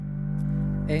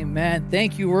Amen.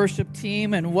 Thank you, worship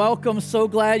team, and welcome. So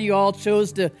glad you all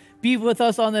chose to be with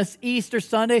us on this Easter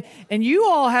Sunday. And you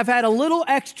all have had a little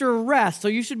extra rest, so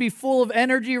you should be full of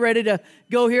energy, ready to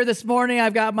go here this morning.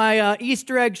 I've got my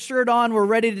Easter egg shirt on. We're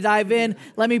ready to dive in.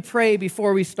 Let me pray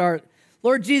before we start.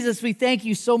 Lord Jesus, we thank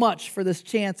you so much for this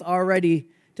chance already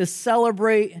to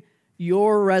celebrate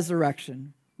your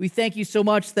resurrection. We thank you so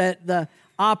much that the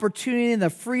opportunity and the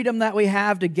freedom that we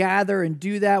have to gather and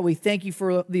do that. We thank you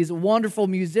for these wonderful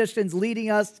musicians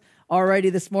leading us already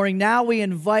this morning. Now we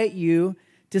invite you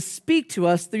to speak to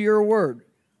us through your word.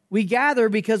 We gather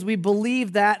because we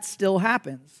believe that still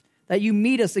happens, that you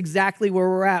meet us exactly where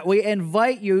we're at. We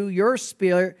invite you, your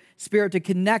spirit to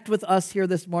connect with us here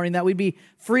this morning, that we be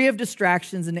free of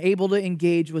distractions and able to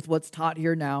engage with what's taught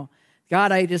here now.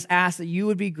 God, I just ask that you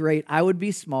would be great, I would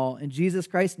be small. In Jesus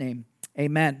Christ's name,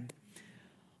 amen.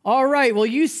 All right, well,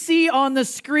 you see on the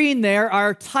screen there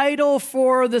our title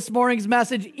for this morning's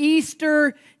message,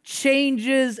 Easter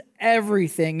Changes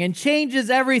Everything. And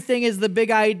changes everything is the big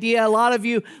idea. A lot of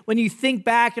you, when you think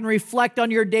back and reflect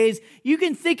on your days, you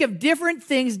can think of different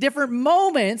things, different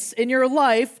moments in your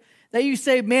life that you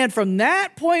say, man, from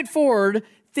that point forward,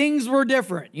 things were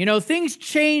different. You know, things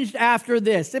changed after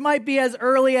this. It might be as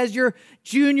early as your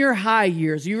junior high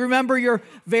years. You remember your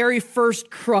very first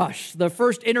crush, the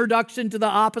first introduction to the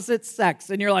opposite sex,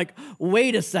 and you're like,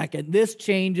 wait a second, this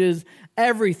changes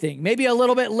everything. Maybe a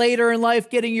little bit later in life,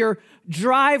 getting your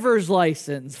driver's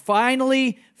license.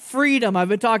 Finally, freedom. I've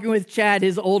been talking with Chad,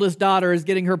 his oldest daughter is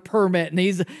getting her permit, and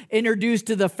he's introduced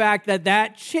to the fact that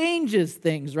that changes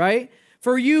things, right?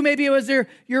 For you, maybe it was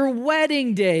your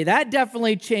wedding day. That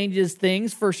definitely changes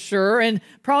things for sure. And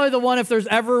probably the one, if there's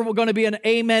ever going to be an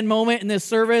amen moment in this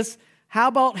service, how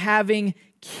about having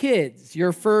kids,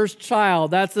 your first child?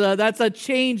 That's a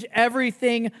change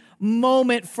everything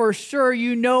moment for sure.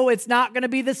 You know it's not going to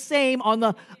be the same on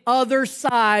the other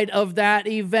side of that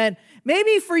event.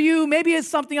 Maybe for you, maybe it's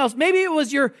something else. Maybe it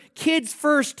was your kid's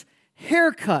first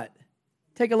haircut.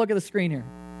 Take a look at the screen here.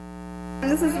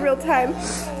 This is real time.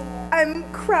 I'm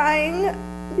crying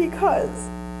because,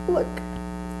 look,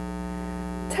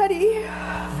 Teddy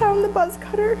found the buzz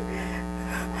cutter.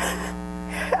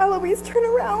 Eloise, turn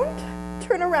around.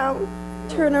 Turn around.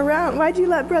 Turn around. Why'd you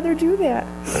let brother do that?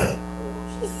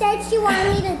 She said she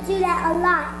wanted me to do that a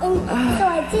lot, and so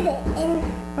I did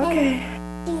it. Okay.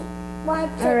 And she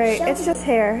wanted to All right, show it's me. just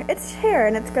hair. It's hair,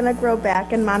 and it's going to grow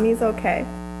back, and Mommy's okay.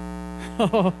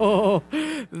 Oh,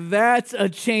 that's a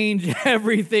change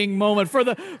everything moment. For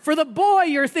the boy,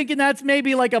 you're thinking that's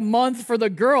maybe like a month. For the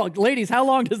girl, ladies, how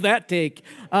long does that take?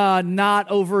 Not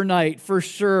overnight, for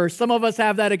sure. Some of us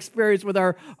have that experience with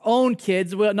our own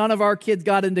kids. None of our kids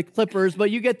got into clippers, but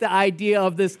you get the idea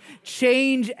of this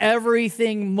change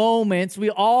everything moments. We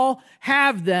all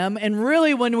have them. And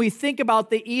really, when we think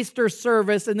about the Easter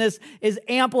service, and this is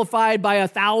amplified by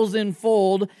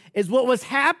 1,000-fold, is what was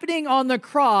happening on the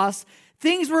cross.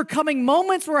 Things were coming,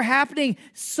 moments were happening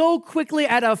so quickly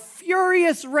at a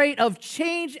furious rate of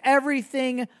change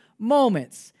everything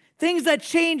moments. Things that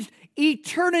changed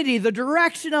eternity, the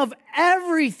direction of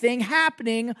everything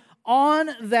happening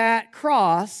on that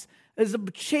cross is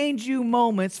a change you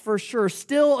moments for sure.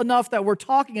 Still enough that we're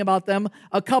talking about them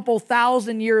a couple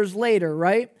thousand years later,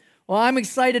 right? Well, I'm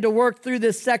excited to work through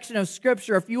this section of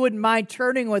Scripture. If you wouldn't mind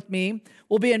turning with me,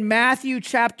 we'll be in Matthew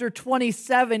chapter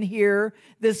 27 here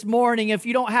this morning. If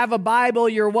you don't have a Bible,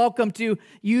 you're welcome to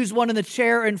use one in the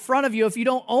chair in front of you. If you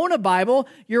don't own a Bible,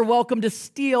 you're welcome to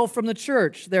steal from the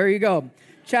church. There you go.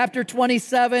 Chapter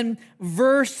 27,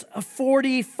 verse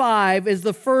 45 is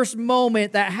the first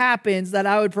moment that happens that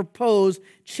I would propose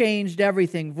changed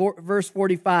everything. Verse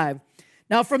 45.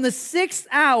 Now, from the 6th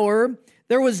hour,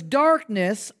 there was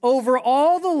darkness over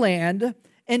all the land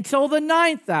until the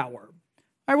 9th hour.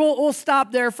 All right, we'll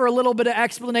stop there for a little bit of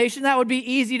explanation. That would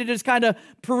be easy to just kind of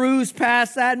peruse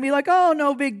past that and be like, oh,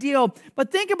 no big deal.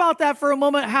 But think about that for a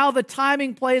moment, how the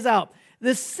timing plays out.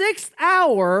 The 6th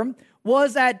hour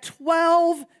was at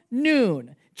 12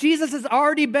 noon. Jesus has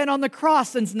already been on the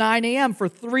cross since 9 a.m. for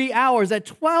 3 hours. At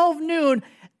 12 noon,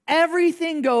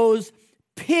 everything goes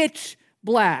pitch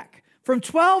black. From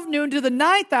 12 noon to the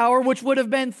 9th hour, which would have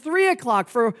been 3 o'clock,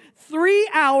 for 3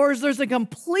 hours, there's a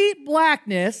complete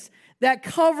blackness that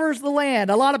covers the land.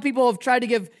 A lot of people have tried to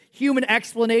give human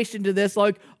explanation to this,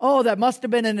 like, oh, that must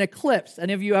have been an eclipse.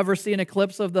 Any of you ever see an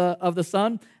eclipse of the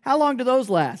sun? How long do those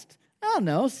last? I don't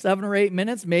know, 7 or 8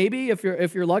 minutes, maybe, if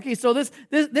you're lucky. So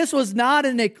this was not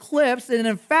an eclipse, and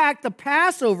in fact, the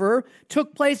Passover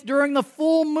took place during the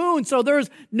full moon. So there's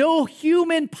no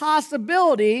human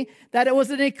possibility that it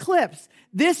was an eclipse.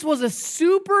 This was a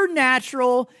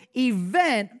supernatural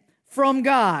event from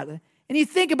God. And you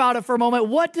think about it for a moment,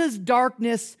 what does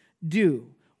darkness do?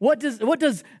 What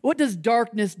does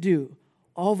darkness do?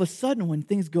 All of a sudden, when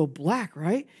things go black,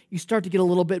 right, you start to get a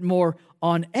little bit more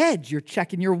on edge. You're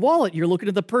checking your wallet. You're looking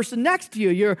at the person next to you.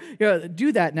 You're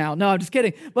do that now. No, I'm just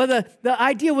kidding. But the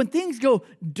idea when things go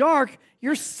dark,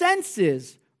 your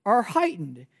senses are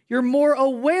heightened. You're more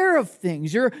aware of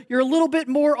things. You're a little bit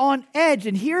more on edge.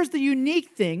 And here's the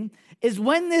unique thing, is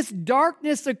when this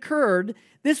darkness occurred,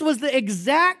 this was the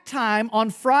exact time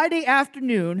on Friday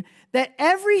afternoon that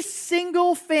every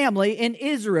single family in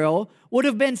Israel would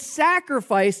have been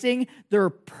sacrificing their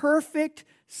perfect,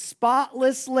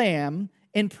 spotless lamb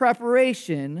in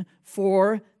preparation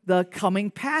for the coming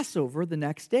Passover the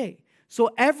next day. So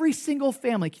every single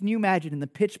family, can you imagine, in the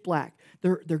pitch black,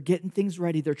 they're getting things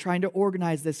ready. They're trying to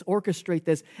organize this, orchestrate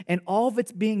this, and all of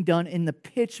it's being done in the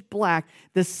pitch black.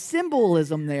 The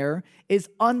symbolism there is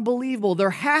unbelievable.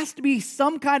 There has to be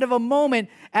some kind of a moment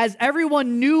as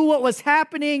everyone knew what was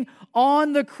happening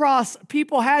on the cross.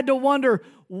 People had to wonder,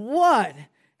 what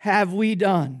have we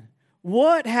done?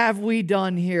 What have we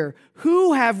done here?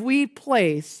 Who have we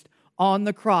placed on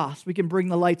the cross? We can bring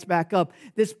the lights back up.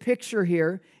 This picture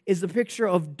here is the picture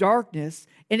of darkness,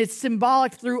 and it's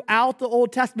symbolic throughout the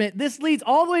Old Testament. This leads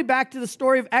all the way back to the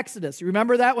story of Exodus. You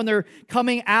remember that when they're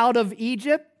coming out of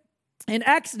Egypt? In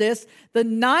Exodus, the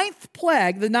ninth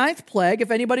plague,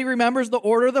 if anybody remembers the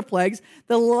order of the plagues,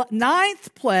 the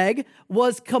ninth plague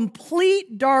was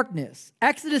complete darkness.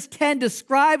 Exodus 10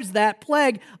 describes that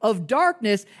plague of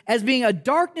darkness as being a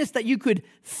darkness that you could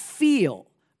feel.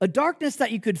 A darkness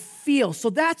that you could feel. So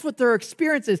that's what their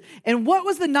experience is. And what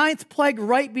was the ninth plague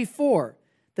right before?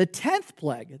 The 10th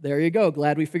plague. There you go.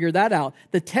 Glad we figured that out.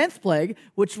 The 10th plague,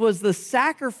 which was the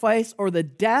sacrifice or the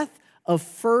death of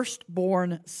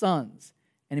firstborn sons.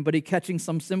 Anybody catching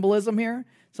some symbolism here?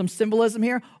 Some symbolism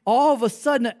here? All of a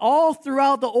sudden, all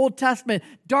throughout the Old Testament,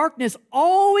 darkness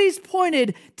always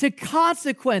pointed to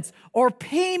consequence or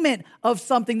payment of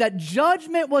something, that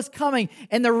judgment was coming.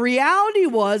 And the reality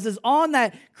is on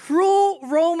that cruel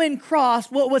Roman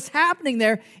cross, what was happening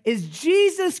there is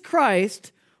Jesus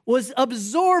Christ was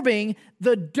absorbing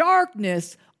the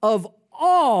darkness of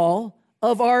all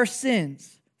of our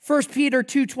sins. 1 Peter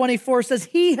 2:24 says,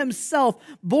 He himself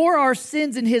bore our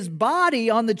sins in his body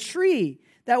on the tree,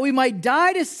 that we might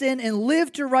die to sin and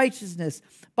live to righteousness.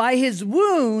 By his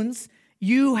wounds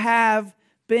you have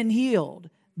been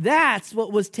healed. That's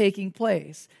what was taking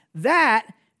place. That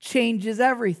changes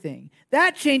everything.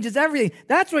 That changes everything.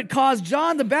 That's what caused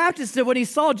John the Baptist to, when he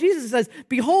saw Jesus, says,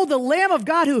 Behold, the Lamb of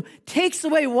God who takes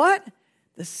away what?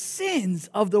 The sins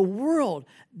of the world.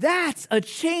 That's a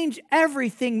change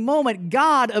everything moment.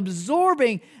 God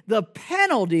absorbing the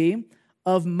penalty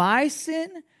of my sin,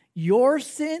 your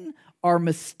sin, our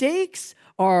mistakes,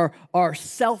 our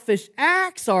selfish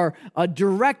acts, our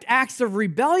direct acts of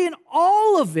rebellion,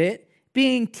 all of it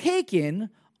being taken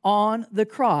on the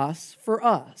cross for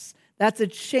us. That's a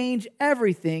change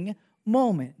everything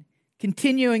moment.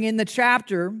 Continuing in the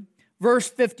chapter, verse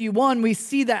 51, we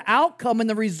see the outcome and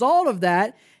the result of that.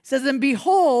 It says, and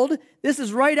behold, this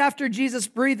is right after Jesus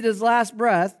breathed his last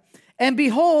breath, and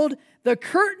behold, the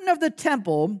curtain of the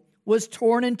temple was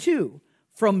torn in two,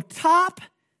 from top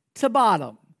to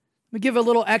bottom. Let me give a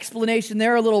little explanation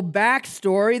there, a little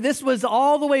backstory. This was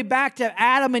all the way back to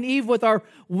Adam and Eve with our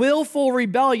willful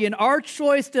rebellion, our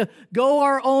choice to go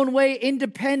our own way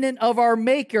independent of our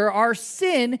Maker. Our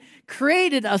sin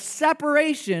created a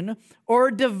separation or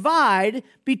a divide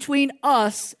between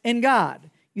us and God.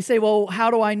 You say, well,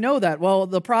 how do I know that? Well,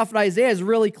 the prophet Isaiah is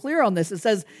really clear on this. It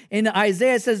says in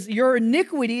Isaiah, it says, your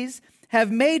iniquities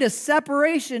have made a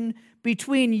separation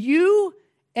between you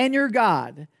and your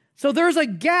God. So there's a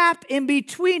gap in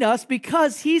between us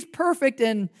because he's perfect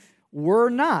and we're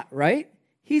not, right?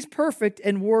 He's perfect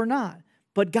and we're not.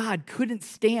 But God couldn't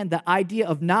stand the idea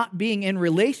of not being in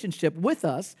relationship with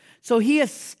us. So he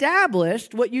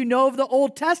established what you know of the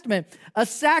Old Testament, a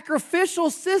sacrificial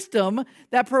system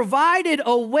that provided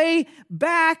a way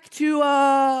back to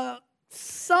a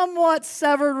somewhat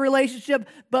severed relationship,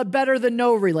 but better than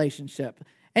no relationship.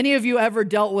 Any of you ever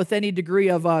dealt with any degree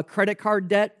of credit card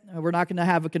debt? We're not going to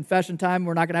have a confession time.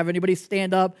 We're not going to have anybody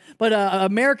stand up. But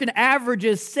American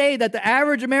averages say that the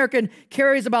average American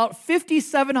carries about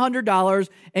 $5,700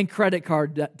 in credit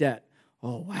card debt.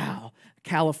 Oh, wow.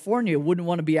 California wouldn't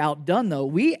want to be outdone, though.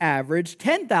 We average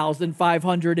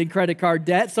 $10,500 in credit card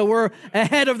debt, so we're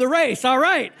ahead of the race. All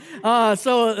right.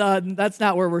 So that's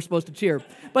not where we're supposed to cheer.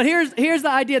 But here's the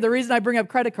idea. The reason I bring up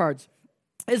credit cards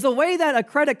is the way that a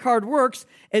credit card works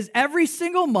is every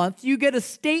single month you get a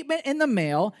statement in the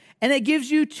mail, and it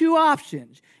gives you two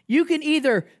options. You can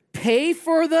either pay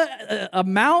for the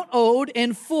amount owed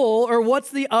in full, or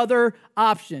what's the other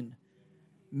option?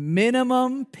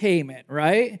 Minimum payment,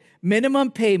 right?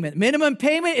 Minimum payment. Minimum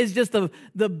payment is just the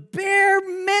bare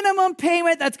minimum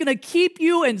payment that's going to keep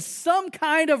you in some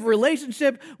kind of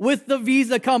relationship with the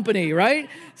Visa company, right?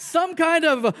 Some kind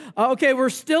of, okay, we're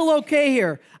still okay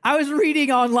here. I was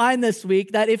reading online this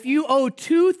week that if you owe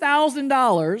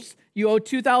 $2,000, you owe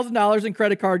 $2,000 in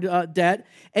credit card debt,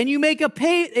 and you make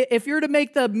if you're to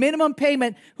make the minimum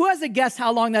payment, who has a guess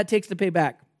how long that takes to pay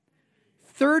back?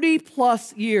 30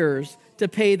 plus years to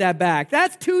pay that back.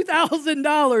 That's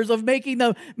 $2,000 of making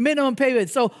the minimum payment.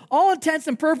 So all intents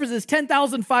and purposes,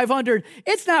 $10,500,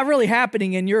 it's not really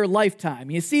happening in your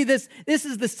lifetime. You see, this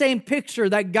is the same picture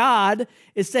that God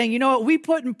is saying, you know what, we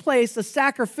put in place a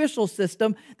sacrificial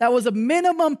system that was a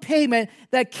minimum payment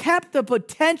that kept the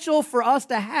potential for us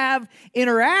to have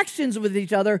interactions with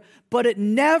each other, but it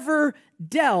never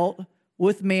dealt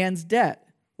with man's debt,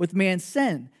 with man's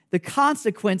sin, the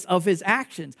consequence of his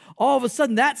actions. All of a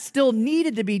sudden, that still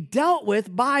needed to be dealt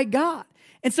with by God.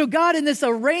 And so God, in this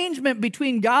arrangement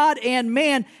between God and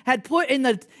man, had put in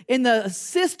the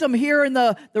system here, in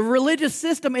the religious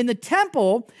system in the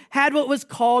temple, had what was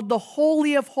called the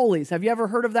Holy of Holies. Have you ever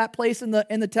heard of that place in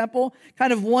the temple?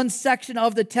 Kind of one section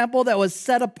of the temple that was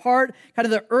set apart, kind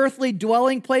of the earthly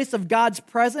dwelling place of God's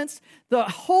presence. The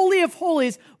Holy of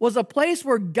Holies was a place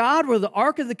where the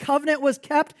Ark of the Covenant was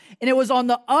kept, and it was on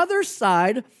the other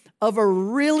side of a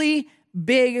really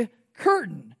big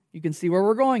curtain. You can see where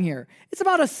we're going here. It's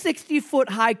about a 60-foot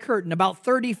high curtain, about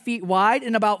 30 feet wide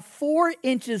and about 4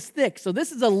 inches thick. So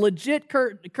this is a legit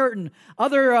curtain.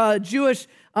 Other Jewish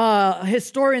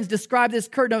historians describe this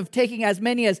curtain of taking as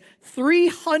many as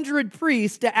 300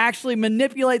 priests to actually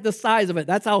manipulate the size of it.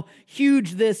 That's how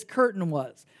huge this curtain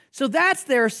was. So that's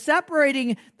there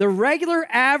separating the regular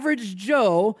average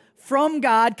Joe from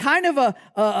God, kind of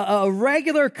a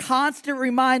regular constant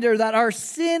reminder that our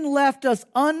sin left us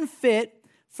unfit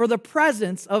for the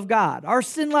presence of God. Our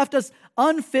sin left us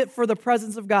unfit for the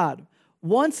presence of God.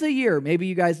 Once a year, maybe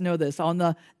you guys know this, on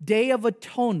the Day of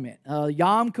Atonement,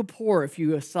 Yom Kippur, if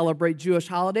you celebrate Jewish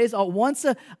holidays, once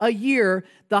a year,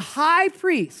 the high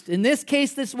priest, in this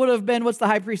case, this would have been, what's the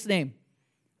high priest's name?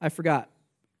 I forgot.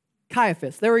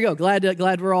 Caiaphas. There we go.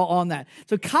 Glad we're all on that.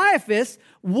 So Caiaphas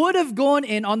would have gone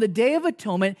in on the Day of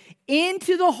Atonement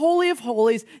into the Holy of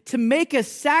Holies to make a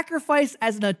sacrifice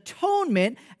as an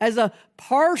atonement, as a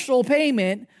partial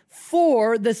payment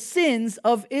for the sins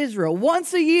of Israel.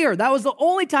 Once a year. That was the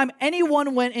only time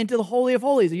anyone went into the Holy of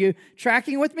Holies. Are you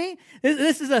tracking with me?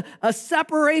 This is a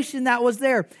separation that was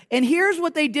there. And here's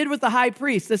what they did with the high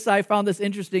priest. I found this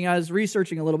interesting. I was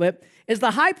researching a little bit. Is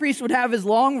the high priest would have his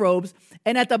long robes,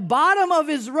 and at the bottom of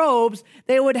his robes,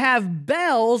 they would have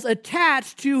bells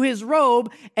attached to his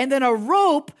robe, and then a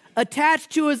rope attached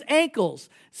to his ankles,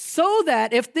 so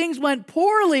that if things went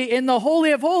poorly in the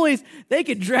Holy of Holies, they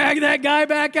could drag that guy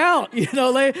back out. You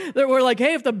know, they were like,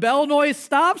 hey, if the bell noise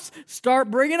stops,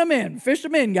 start bringing them in. Fish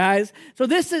them in, guys. So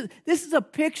this is a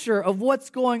picture of what's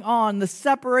going on, the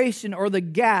separation or the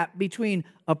gap between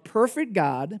a perfect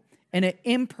God and an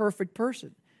imperfect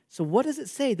person. So what does it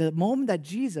say? The moment that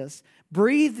Jesus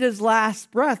breathed his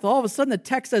last breath, all of a sudden the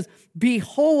text says,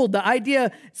 behold. The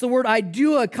idea, it's the word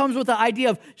idua, comes with the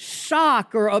idea of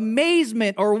shock or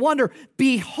amazement or wonder.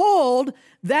 Behold,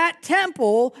 that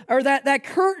temple, or that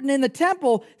curtain in the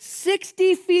temple,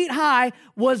 60 feet high,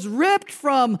 was ripped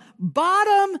from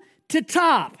bottom to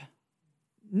top.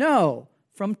 No,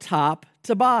 from top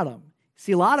to bottom.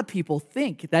 See, a lot of people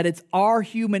think that it's our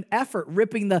human effort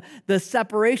ripping the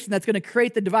separation that's going to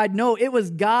create the divide. No, it was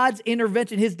God's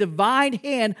intervention, his divine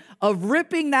hand of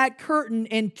ripping that curtain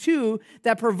in two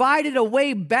that provided a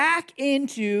way back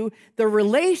into the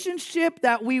relationship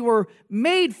that we were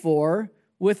made for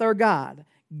with our God.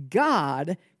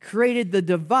 God created the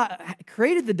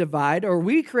divide, or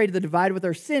we created the divide with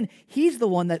our sin. He's the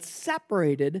one that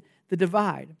separated the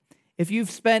divide. If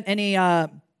you've spent any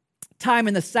time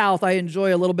in the South, I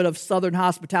enjoy a little bit of Southern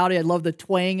hospitality. I love the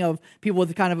twang of people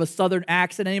with kind of a Southern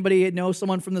accent. Anybody know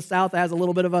someone from the South that has a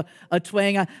little bit of a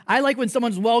twang? I like when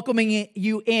someone's welcoming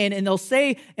you in, and they'll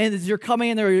say, and as you're coming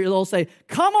in there, they'll say,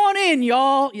 come on in,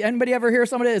 y'all. Anybody ever hear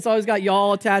somebody that's always got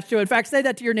y'all attached to it? In fact, say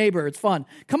that to your neighbor. It's fun.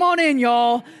 Come on in,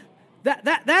 y'all.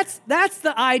 That's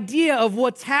the idea of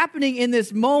what's happening in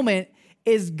this moment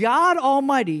is God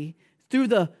Almighty, through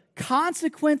the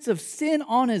consequence of sin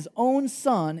on his own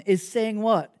son, is saying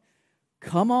what?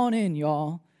 Come on in,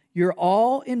 y'all. You're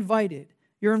all invited.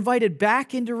 You're invited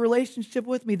back into relationship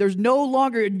with me. There's no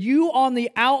longer you on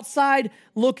the outside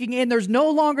looking in. There's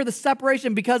no longer the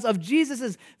separation because of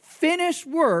Jesus' finished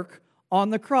work on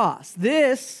the cross.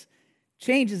 This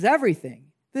changes everything.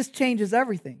 This changes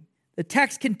everything. The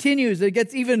text continues. It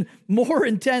gets even more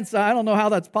intense. I don't know how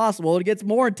that's possible. It gets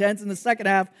more intense in the second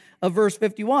half of verse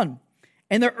 51.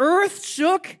 And the earth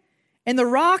shook and the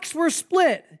rocks were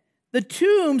split. The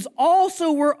tombs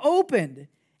also were opened,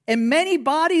 and many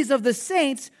bodies of the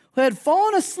saints who had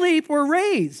fallen asleep were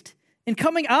raised. And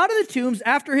coming out of the tombs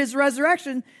after his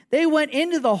resurrection, they went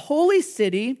into the holy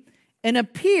city and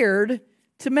appeared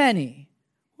to many.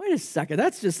 Wait a second,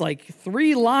 that's just like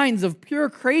 3 lines of pure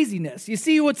craziness. You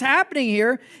see, what's happening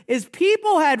here is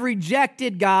people had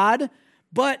rejected God,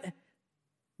 but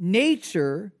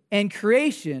nature and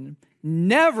creation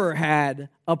never had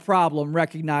a problem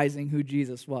recognizing who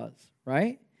Jesus was,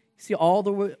 right? See, all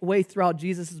the way throughout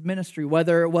Jesus' ministry,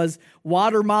 whether it was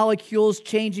water molecules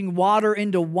changing water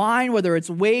into wine, whether it's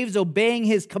waves obeying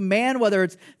his command, whether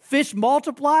it's fish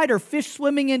multiplied or fish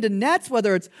swimming into nets,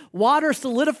 whether it's water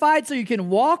solidified so you can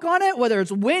walk on it, whether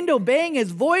it's wind obeying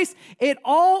his voice, it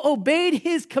all obeyed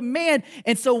his command.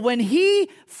 And so when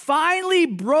he finally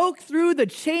broke through the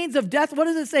chains of death, what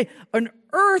does it say? An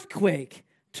earthquake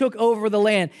took over the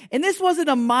land. And this wasn't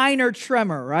a minor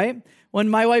tremor, right? When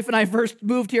my wife and I first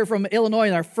moved here from Illinois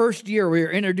in our first year, we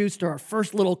were introduced to our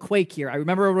first little quake here. I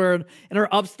remember we were in our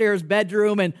upstairs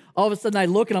bedroom, and all of a sudden I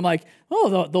look and I'm like,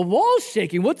 oh, the wall's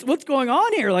shaking. What's going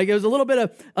on here? Like, it was a little bit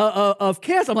of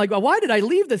chaos. I'm like, well, why did I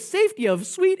leave the safety of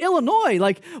sweet Illinois?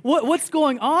 Like, what's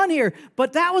going on here?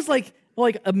 But that was like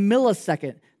a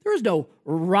millisecond. There was no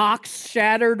rocks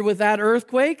shattered with that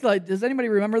earthquake. Like, does anybody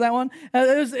remember that one?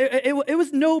 It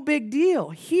was no big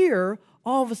deal. Here,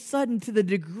 all of a sudden, to the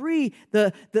degree,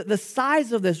 the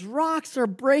size of this, rocks are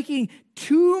breaking,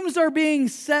 tombs are being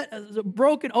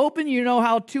broken open. You know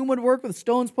how a tomb would work with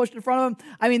stones pushed in front of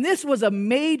them? I mean, this was a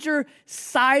major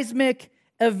seismic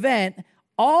event,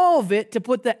 all of it to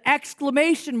put the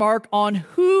exclamation mark on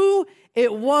who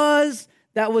it was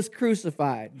that was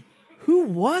crucified. Who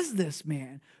was this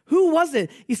man? Who was it?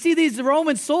 You see, these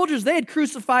Roman soldiers, they had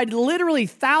crucified literally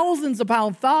thousands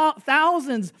upon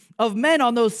thousands of men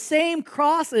on those same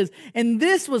crosses. And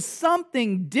this was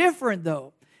something different,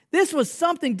 though. This was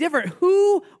something different.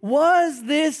 Who was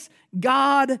this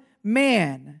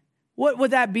God-man? What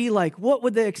would that be like? What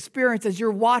would the experience as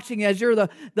you're watching, as you're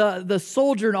the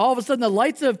soldier, and all of a sudden the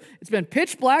lights it's been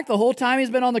pitch black the whole time he's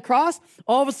been on the cross.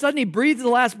 All of a sudden he breathes the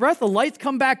last breath, the lights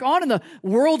come back on, and the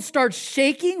world starts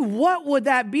shaking. What would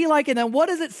that be like? And then what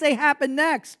does it say happened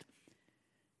next?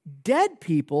 Dead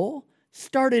people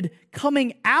started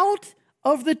coming out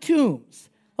of the tombs.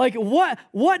 Like what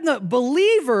the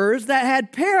believers that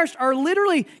had perished are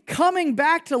literally coming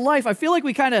back to life. I feel like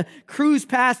we kind of cruise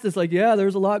past this, like, yeah,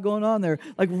 there's a lot going on there.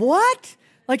 Like, what?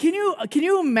 Like, can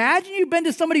you imagine you've been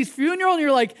to somebody's funeral and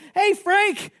you're like, hey,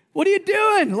 Frank, what are you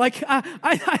doing? Like,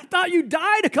 I thought you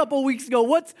died a couple weeks ago.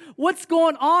 What's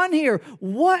going on here?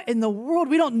 What in the world?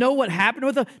 We don't know what happened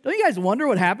with them. Don't you guys wonder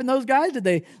what happened to those guys? Did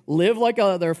they live like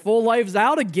their full lives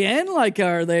out again? Like,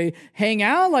 are they hang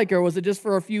out? Like, or was it just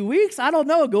for a few weeks? I don't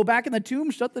know. Go back in the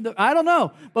tomb, shut the door. I don't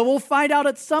know. But we'll find out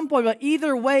at some point. But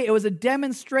either way, it was a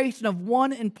demonstration of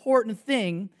one important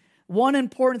thing. One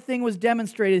important thing was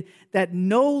demonstrated, that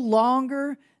no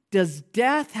longer does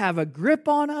death have a grip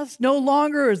on us? No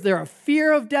longer is there a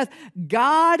fear of death.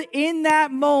 God, in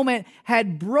that moment,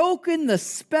 had broken the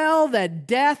spell that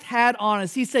death had on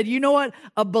us. He said, you know what?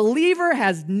 A believer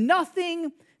has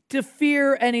nothing to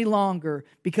fear any longer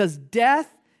because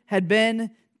death had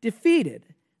been defeated.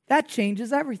 That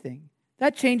changes everything.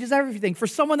 That changes everything. For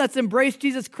someone that's embraced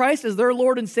Jesus Christ as their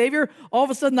Lord and Savior, all of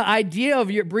a sudden the idea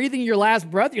of you breathing your last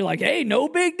breath, you're like, hey, no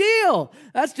big deal.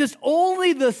 That's just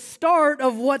only the start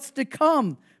of what's to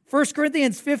come. 1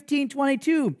 Corinthians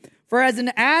 15:22, for as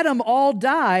in Adam all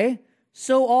die,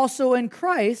 so also in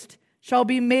Christ shall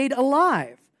be made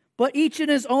alive. But each in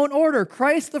his own order,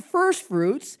 Christ the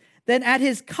firstfruits, then at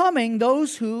his coming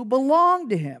those who belong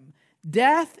to him.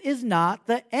 Death is not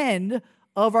the end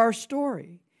of our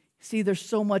story. See, there's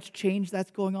so much change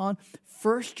that's going on.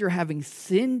 First, you're having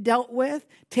sin dealt with,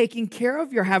 taken care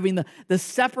of. You're having the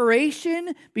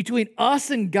separation between us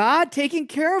and God taken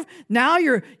care of. Now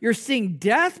you're seeing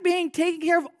death being taken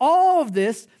care of. All of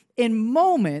this in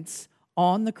moments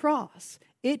on the cross.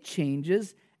 It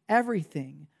changes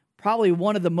everything. Probably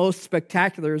one of the most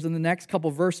spectaculars in the next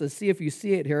couple verses. See if you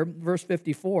see it here. Verse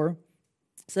 54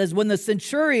 says, when the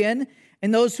centurion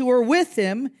and those who were with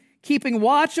him, keeping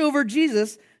watch over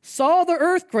Jesus, saw the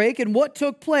earthquake and what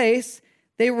took place,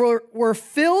 they were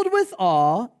filled with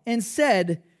awe and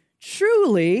said,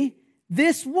 truly,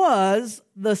 this was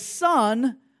the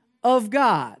Son of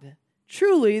God.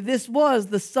 truly, this was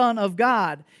the Son of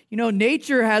God. You know,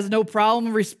 nature has no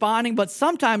problem responding, but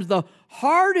sometimes the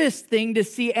hardest thing to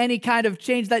see any kind of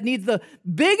change that needs the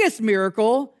biggest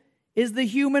miracle is the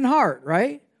human heart,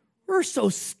 right? We're so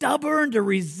stubborn to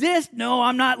resist. No,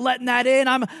 I'm not letting that in.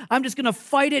 I'm just going to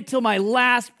fight it till my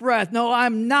last breath. No,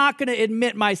 I'm not going to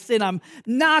admit my sin. I'm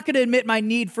not going to admit my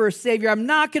need for a Savior. I'm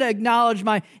not going to acknowledge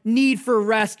my need for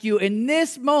rescue. In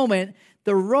this moment,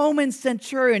 the Roman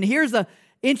centurion, here's the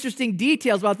interesting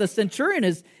details about the centurion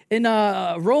is in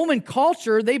Roman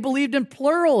culture, they believed in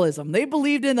pluralism. They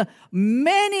believed in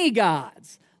many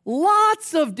gods.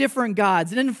 Lots of different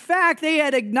gods. And in fact, they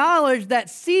had acknowledged that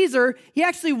Caesar, he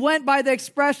actually went by the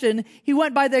expression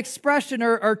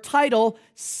or title,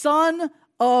 Son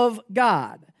of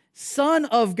God. Son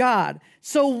of God.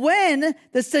 So when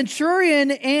the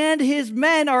centurion and his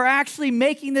men are actually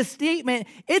making this statement,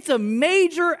 it's a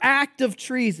major act of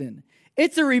treason.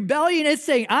 It's a rebellion. It's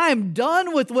saying, I'm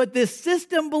done with what this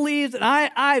system believes, and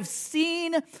I've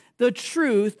seen the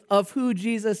truth of who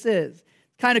Jesus is.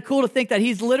 Kind of cool to think that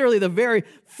he's literally the very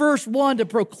first one to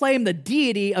proclaim the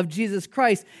deity of Jesus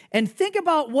Christ. And think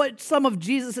about what some of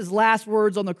Jesus' last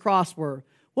words on the cross were.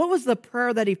 What was the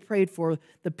prayer that he prayed for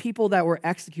the people that were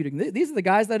executing? These are the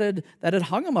guys that had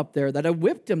hung him up there, that had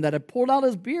whipped him, that had pulled out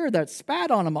his beard, that spat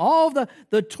on him, all of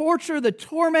the torture, the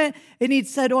torment. And he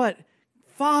said what?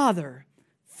 Father,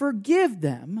 forgive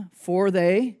them, for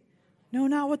they know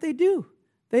not what they do.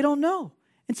 They don't know.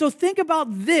 And so think about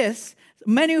this.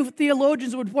 Many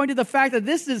theologians would point to the fact that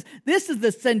this is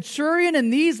the centurion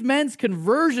and these men's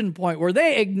conversion point where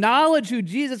they acknowledge who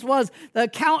Jesus was. The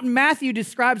account in Matthew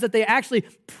describes that they actually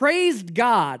praised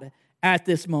God at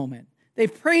this moment. They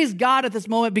praised God at this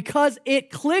moment because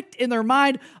it clicked in their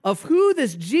mind of who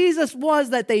this Jesus was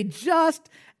that they just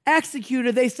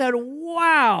executed. They said,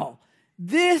 wow,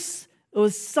 this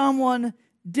was someone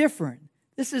different.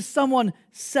 This is someone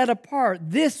set apart.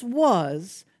 This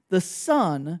was the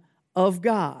Son of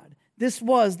God. This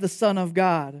was the Son of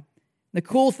God. The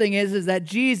cool thing is that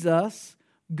Jesus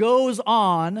goes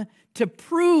on to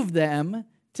prove them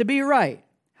to be right.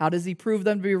 How does he prove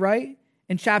them to be right?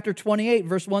 In chapter 28,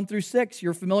 verse 1 through 6,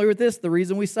 you're familiar with this, the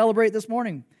reason we celebrate this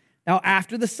morning. Now,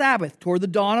 after the Sabbath, toward the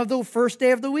dawn of the first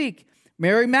day of the week,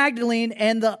 Mary Magdalene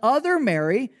and the other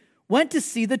Mary went to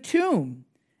see the tomb.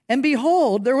 And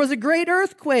behold, there was a great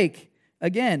earthquake.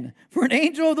 Again, for an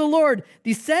angel of the Lord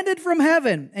descended from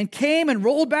heaven and came and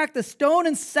rolled back the stone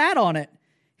and sat on it.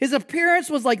 His appearance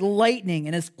was like lightning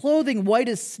and his clothing white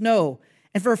as snow.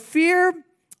 And for fear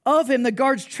of him, the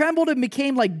guards trembled and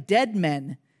became like dead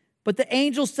men. But the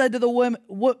angel said to the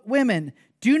women,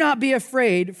 do not be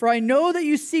afraid, for I know that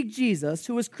you seek Jesus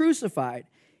who was crucified.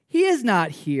 He is not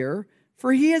here,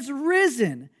 for he is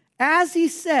risen. As he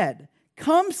said,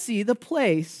 come see the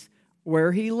place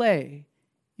where he lay.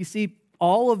 You see,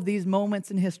 all of these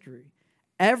moments in history,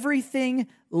 everything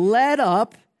led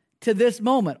up to this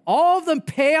moment. All of them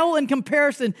pale in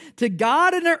comparison to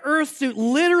God in an earth suit,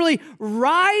 literally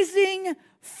rising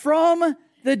from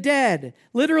the dead.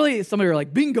 Literally, somebody were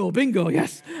like, bingo, bingo,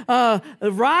 yes.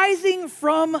 Rising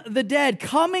from the dead,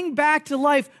 coming back to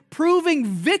life, proving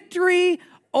victory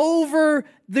over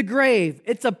the grave.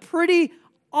 It's a pretty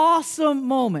awesome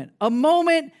moment, a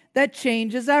moment that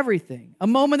changes everything, a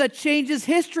moment that changes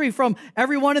history from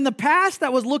everyone in the past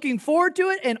that was looking forward to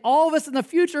it and all of us in the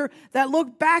future that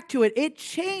look back to it. It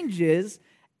changes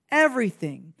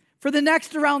everything. For the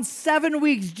next around 7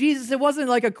 weeks, Jesus, it wasn't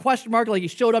like a question mark, like he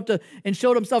showed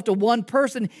himself to one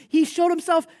person. He showed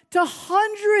himself to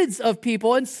hundreds of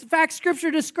people. In fact,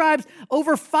 Scripture describes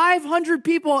over 500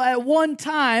 people at one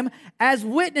time as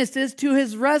witnesses to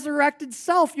his resurrected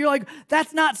self. You're like,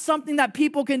 that's not something that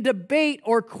people can debate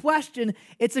or question.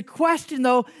 It's a question,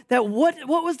 though, that what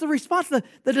was the response?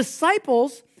 The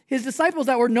disciples, his disciples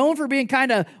that were known for being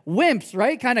kind of wimps,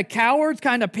 right? Kind of cowards,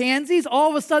 kind of pansies. All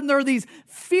of a sudden, there are these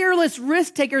fearless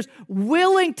risk takers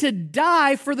willing to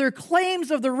die for their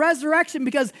claims of the resurrection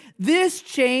because this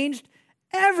changed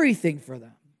everything for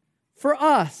them. For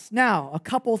us, now, a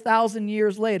couple thousand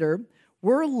years later,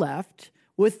 we're left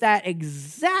with that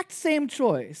exact same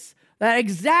choice, that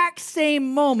exact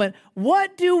same moment.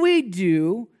 What do we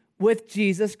do with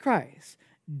Jesus Christ?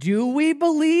 Do we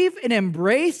believe and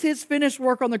embrace his finished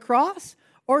work on the cross?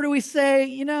 Or do we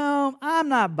say, I'm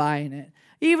not buying it.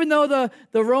 Even though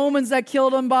the Romans that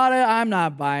killed him bought it, I'm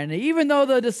not buying it. Even though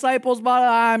the disciples bought it,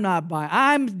 I'm not buying it.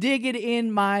 I'm digging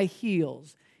in my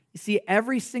heels. You see,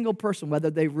 every single person, whether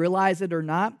they realize it or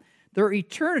not, their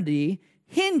eternity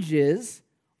hinges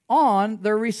on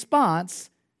their response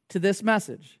to this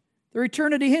message. Their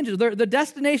eternity hinges. The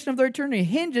destination of their eternity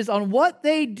hinges on what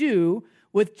they do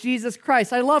with Jesus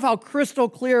Christ. I love how crystal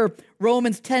clear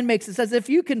Romans 10 makes it. It says, if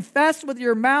you confess with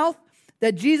your mouth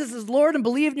that Jesus is Lord and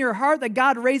believe in your heart that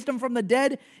God raised him from the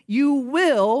dead, you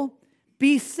will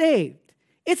be saved.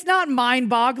 It's not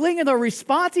mind-boggling in the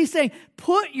response. He's saying,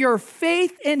 put your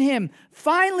faith in him.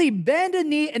 Finally, bend a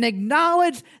knee and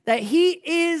acknowledge that he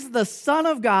is the Son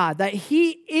of God, that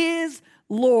he is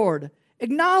Lord.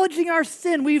 Acknowledging our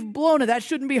sin, we've blown it. That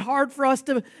shouldn't be hard for us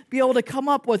to be able to come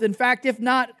up with. In fact, if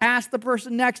not, ask the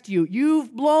person next to you.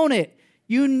 You've blown it.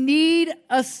 You need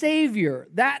a Savior.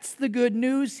 That's the good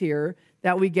news here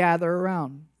that we gather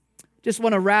around. Just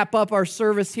want to wrap up our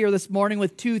service here this morning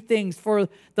with two things. For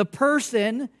the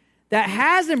person that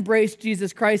has embraced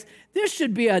Jesus Christ, this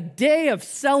should be a day of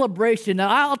celebration. Now,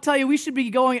 I'll tell you, we should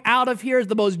be going out of here as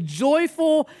the most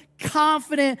joyful,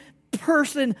 confident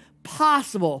person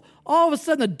possible. All of a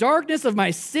sudden, the darkness of my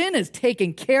sin is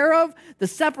taken care of. The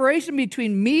separation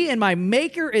between me and my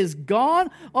Maker is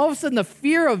gone. All of a sudden, the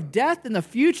fear of death in the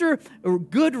future, or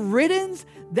good riddance,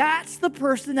 that's the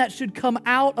person that should come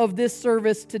out of this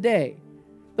service today.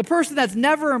 The person that's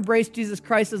never embraced Jesus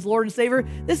Christ as Lord and Savior,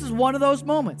 this is one of those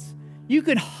moments. You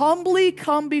can humbly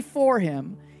come before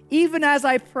him, even as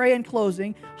I pray in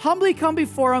closing, humbly come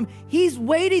before him. He's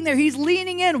waiting there. He's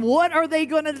leaning in. What are they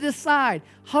going to decide?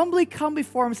 Humbly come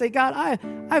before him and say, God,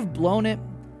 I've blown it.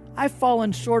 I've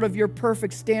fallen short of your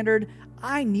perfect standard.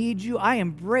 I need you. I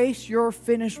embrace your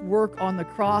finished work on the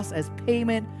cross as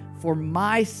payment for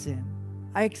my sin.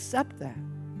 I accept that.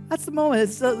 That's the moment.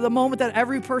 It's the moment that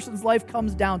every person's life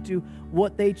comes down to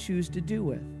what they choose to do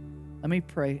with. Let me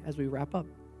pray as we wrap up.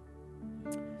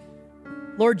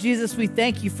 Lord Jesus, we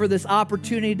thank you for this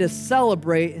opportunity to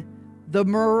celebrate the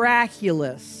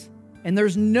miraculous. And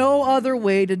there's no other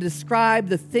way to describe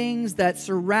the things that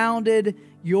surrounded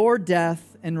your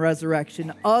death and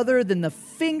resurrection other than the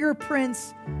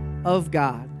fingerprints of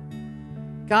God.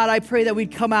 God, I pray that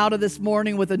we'd come out of this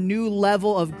morning with a new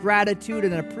level of gratitude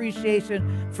and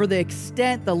appreciation for the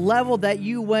extent, the level that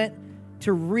you went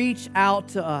to reach out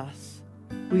to us.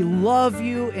 We love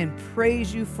you and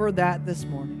praise you for that this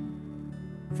morning.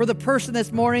 For the person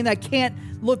this morning that can't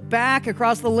look back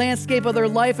across the landscape of their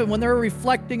life, and when they're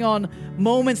reflecting on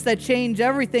moments that change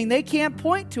everything, they can't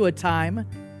point to a time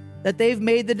that they've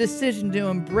made the decision to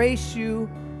embrace you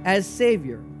as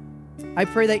Savior. I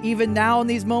pray that even now in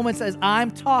these moments as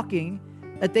I'm talking,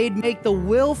 that they'd make the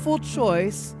willful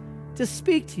choice to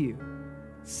speak to you.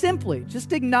 Simply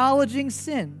just acknowledging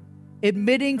sin,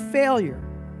 admitting failure,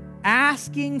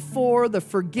 asking for the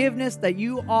forgiveness that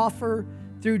you offer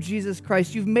through Jesus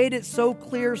Christ. You've made it so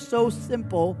clear, so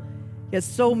simple, yet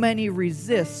so many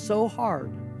resist so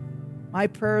hard. My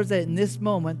prayer is that in this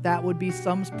moment, that would be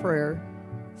someone's prayer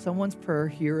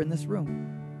here in this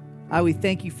room. We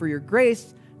thank you for your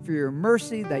grace, for your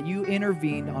mercy, that you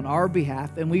intervened on our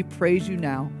behalf, and we praise you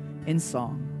now in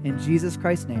song. In Jesus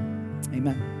Christ's name,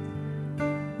 amen.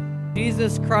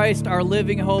 Jesus Christ, our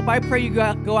living hope. I pray you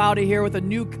go out of here with a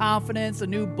new confidence, a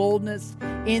new boldness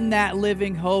in that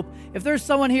living hope. If there's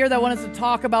someone here that wants to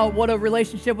talk about what a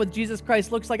relationship with Jesus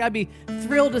Christ looks like, I'd be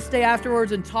thrilled to stay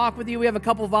afterwards and talk with you. We have a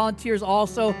couple volunteers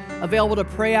also available to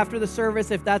pray after the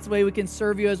service if that's the way we can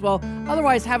serve you as well.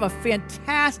 Otherwise, have a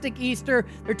fantastic Easter.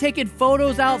 They're taking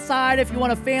photos outside. If you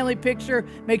want a family picture,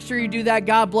 make sure you do that.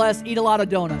 God bless. Eat a lot of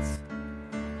donuts.